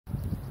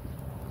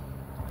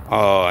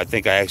Oh, I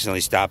think I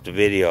accidentally stopped the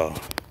video.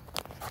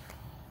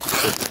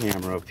 Put the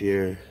camera up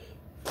here.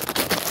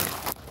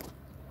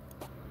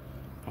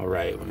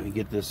 Alright, we're going to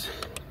get this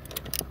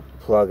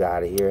plug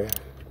out of here.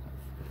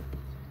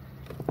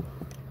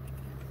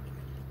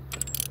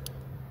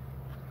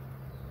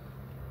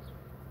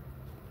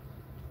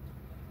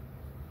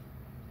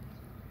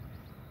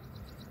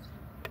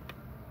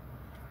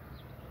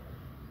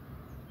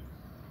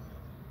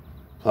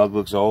 Plug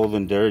looks old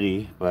and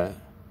dirty, but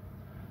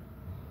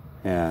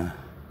yeah.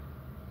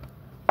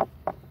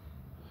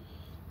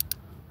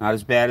 Not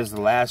as bad as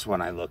the last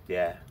one I looked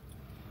at.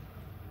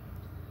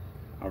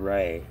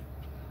 Alright.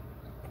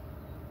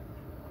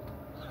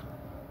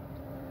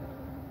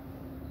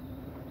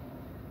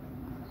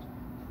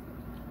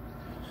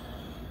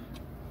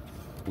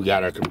 We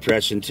got our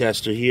compression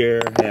tester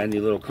here, handy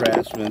little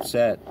Craftsman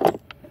set.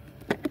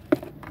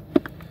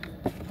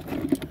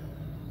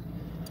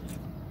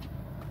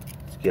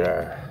 Let's get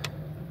our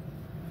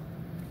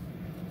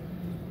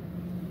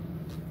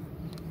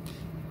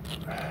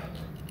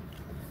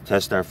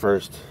test our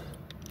first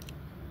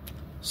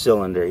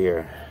cylinder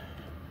here.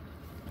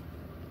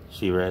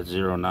 See, we're at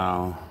 0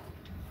 now.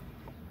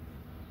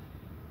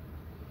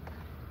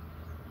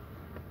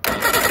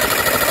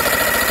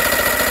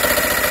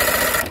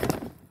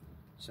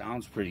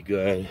 Sounds pretty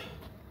good.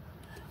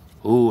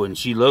 Ooh, and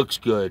she looks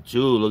good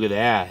too. Look at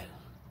that.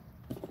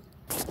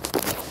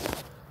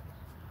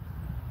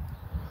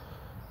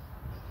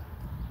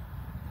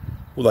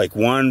 Like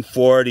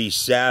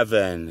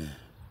 147.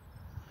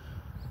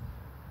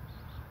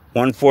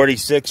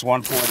 146,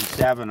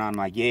 147 on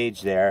my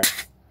gauge there.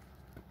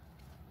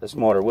 This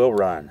motor will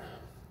run.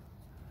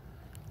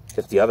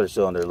 If the other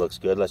cylinder looks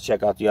good, let's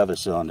check out the other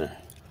cylinder.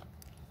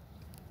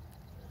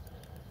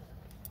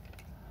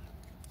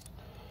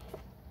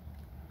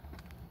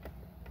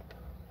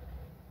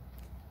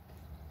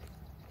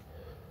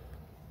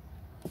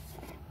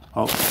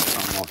 Oh, I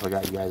don't know if I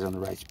got you guys on the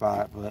right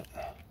spot, but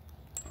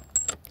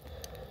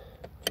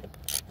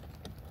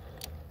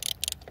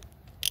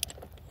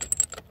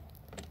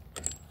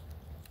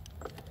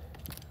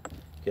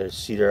get a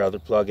cedar other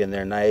plug in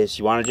there nice.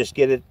 You want to just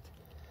get it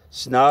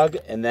snug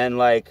and then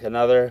like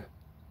another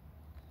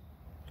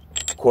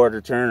quarter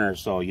turn or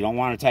so. You don't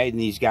want to tighten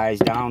these guys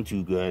down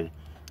too good.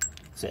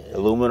 It's an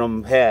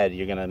aluminum head.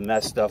 You're gonna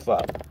mess stuff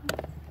up.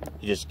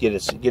 You just get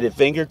it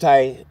finger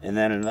tight and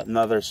then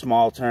another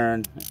small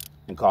turn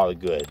and call it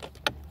good.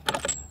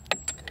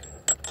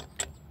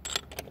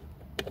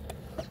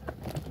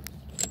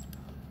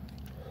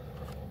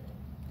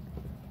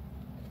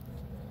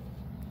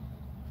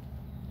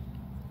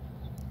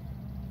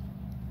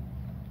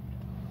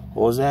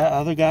 What was that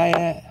other guy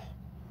at?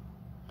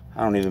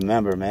 I don't even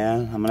remember,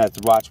 man. I'm gonna have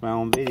to watch my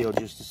own video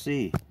just to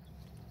see.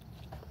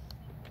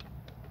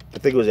 I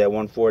think it was at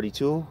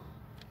 142.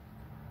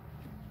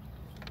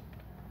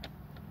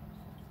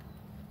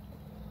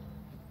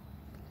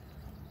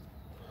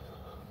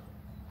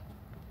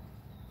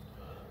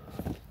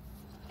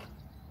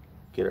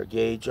 Get our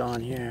gauge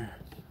on here.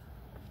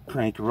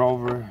 Crank her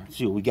over.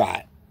 See what we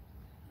got.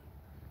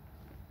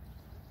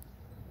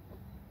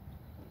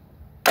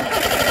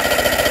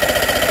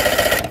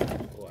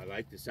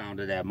 I like the sound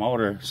of that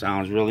motor.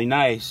 Sounds really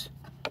nice.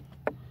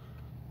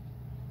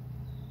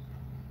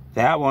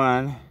 That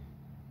one,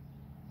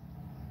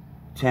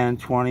 10,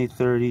 20,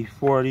 30,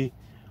 40,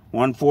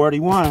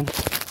 141.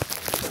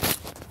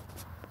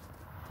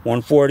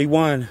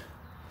 141.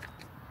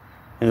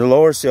 In the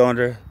lower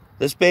cylinder.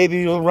 This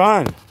baby will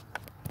run.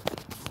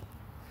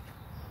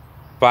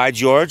 By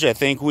George, I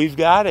think we've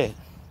got it.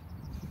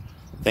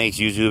 Thanks,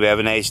 YouTube. Have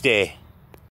a nice day.